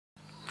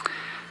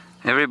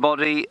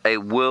Everybody, a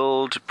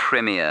world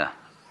premiere,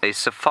 a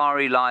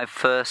Safari Live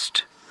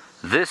first.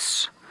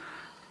 This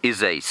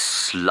is a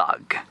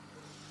slug.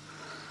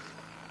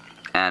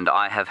 And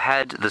I have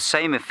had the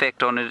same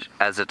effect on it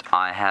as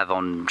I have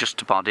on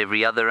just about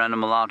every other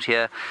animal out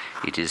here.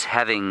 It is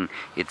having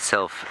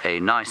itself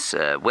a nice,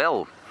 a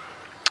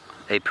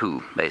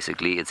poo,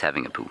 basically. It's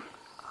having a poo.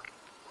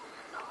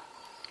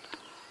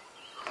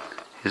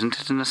 Isn't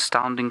it an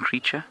astounding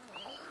creature?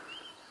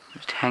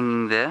 Just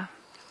hanging there.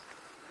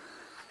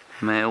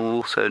 You may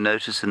also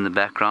notice in the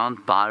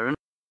background Byron.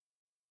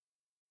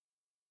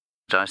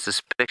 I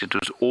suspect it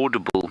was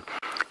audible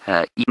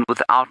even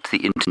without the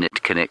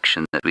internet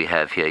connection that we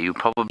have here. You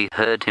probably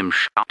heard him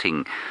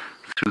shouting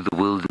through the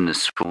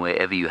wilderness from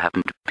wherever you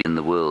happen to be in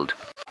the world.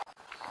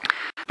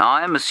 Now,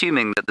 I am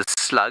assuming that the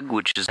slug,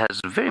 which has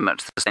very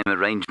much the same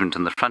arrangement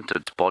on the front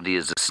of its body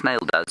as a snail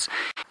does,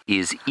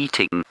 is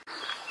eating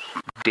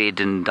dead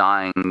and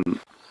dying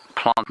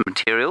plant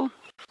material,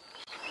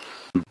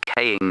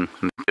 decaying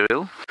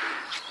material.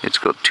 It's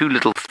got two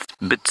little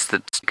bits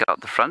that stick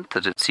out the front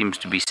that it seems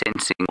to be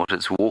sensing what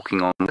it's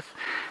walking on with,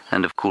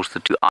 and of course the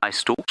two eye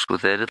stalks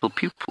with their little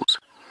pupils.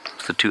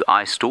 The two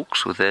eye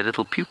stalks with their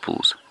little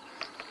pupils.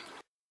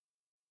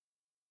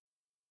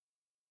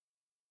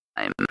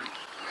 I'm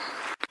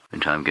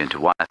going to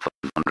wipe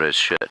on Andre's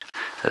shirt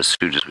as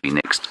soon as we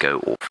next go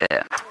off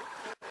air.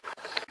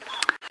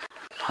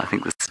 I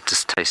think this is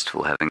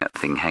distasteful, having that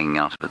thing hanging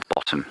out of the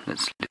bottom.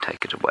 Let's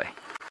take it away.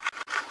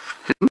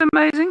 Isn't it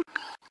amazing?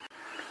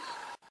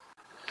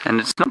 And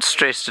it's not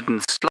stressed in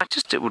the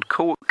slightest. It would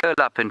curl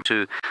up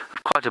into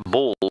quite a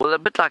ball, well, a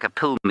bit like a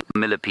pill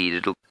millipede.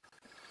 It'll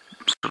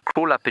sort of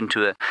crawl up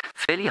into a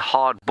fairly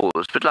hard ball.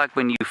 It's a bit like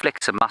when you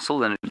flex a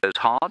muscle and it goes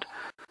hard.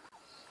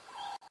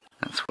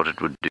 That's what it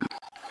would do.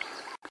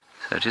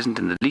 So it isn't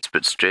in the least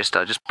bit stressed.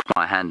 I just put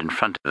my hand in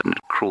front of it and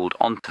it crawled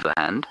onto the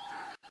hand.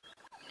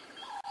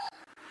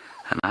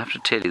 And I have to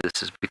tell you,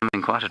 this is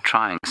becoming quite a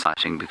trying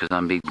sighting because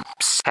I'm being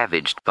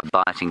savaged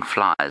by biting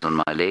flies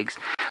on my legs.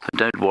 But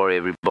don't worry,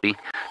 everybody.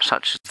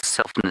 Such is the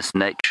selfless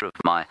nature of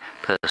my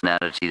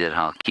personality that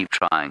I'll keep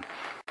trying.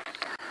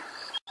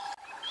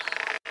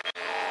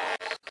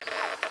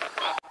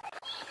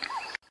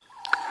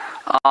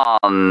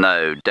 Oh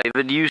no,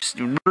 David, you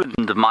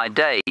ruined my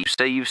day. You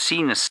say you've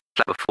seen a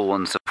slug before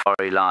on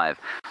Safari Live.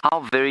 How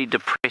very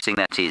depressing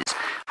that is.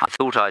 I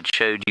thought I'd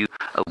showed you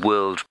a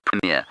world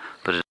premiere,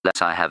 but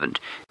alas I haven't.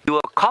 You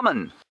are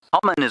common.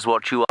 Common is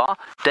what you are.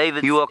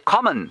 David, you are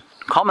common.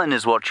 Common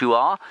is what you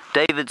are.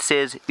 David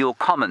says you're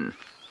common.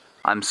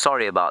 I'm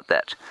sorry about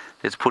that.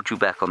 Let's put you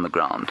back on the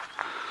ground.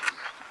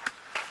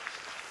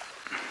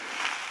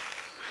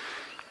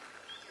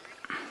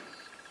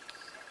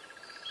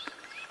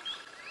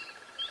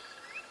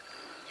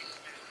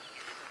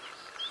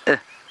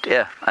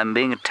 Dear, I'm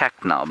being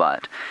attacked now by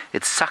it.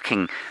 It's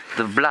sucking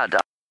the blood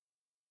up.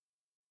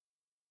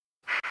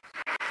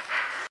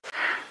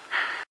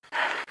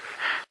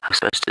 I'm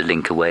supposed to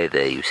link away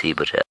there, you see,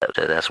 but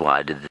that's why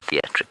I did the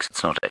theatrics.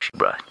 It's not actually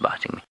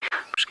biting me.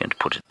 I'm just going to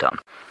put it down.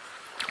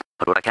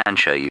 But what I can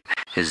show you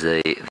is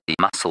the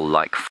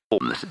muscle-like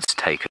form that it's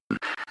taken,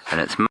 and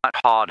it's much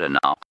harder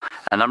now,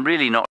 and I'm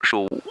really not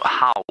sure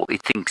how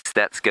it thinks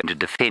that's going to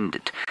defend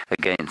it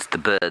against the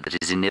bird that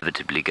is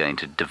inevitably going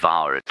to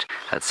devour it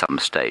at some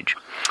stage.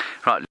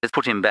 Right, let's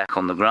put him back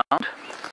on the ground.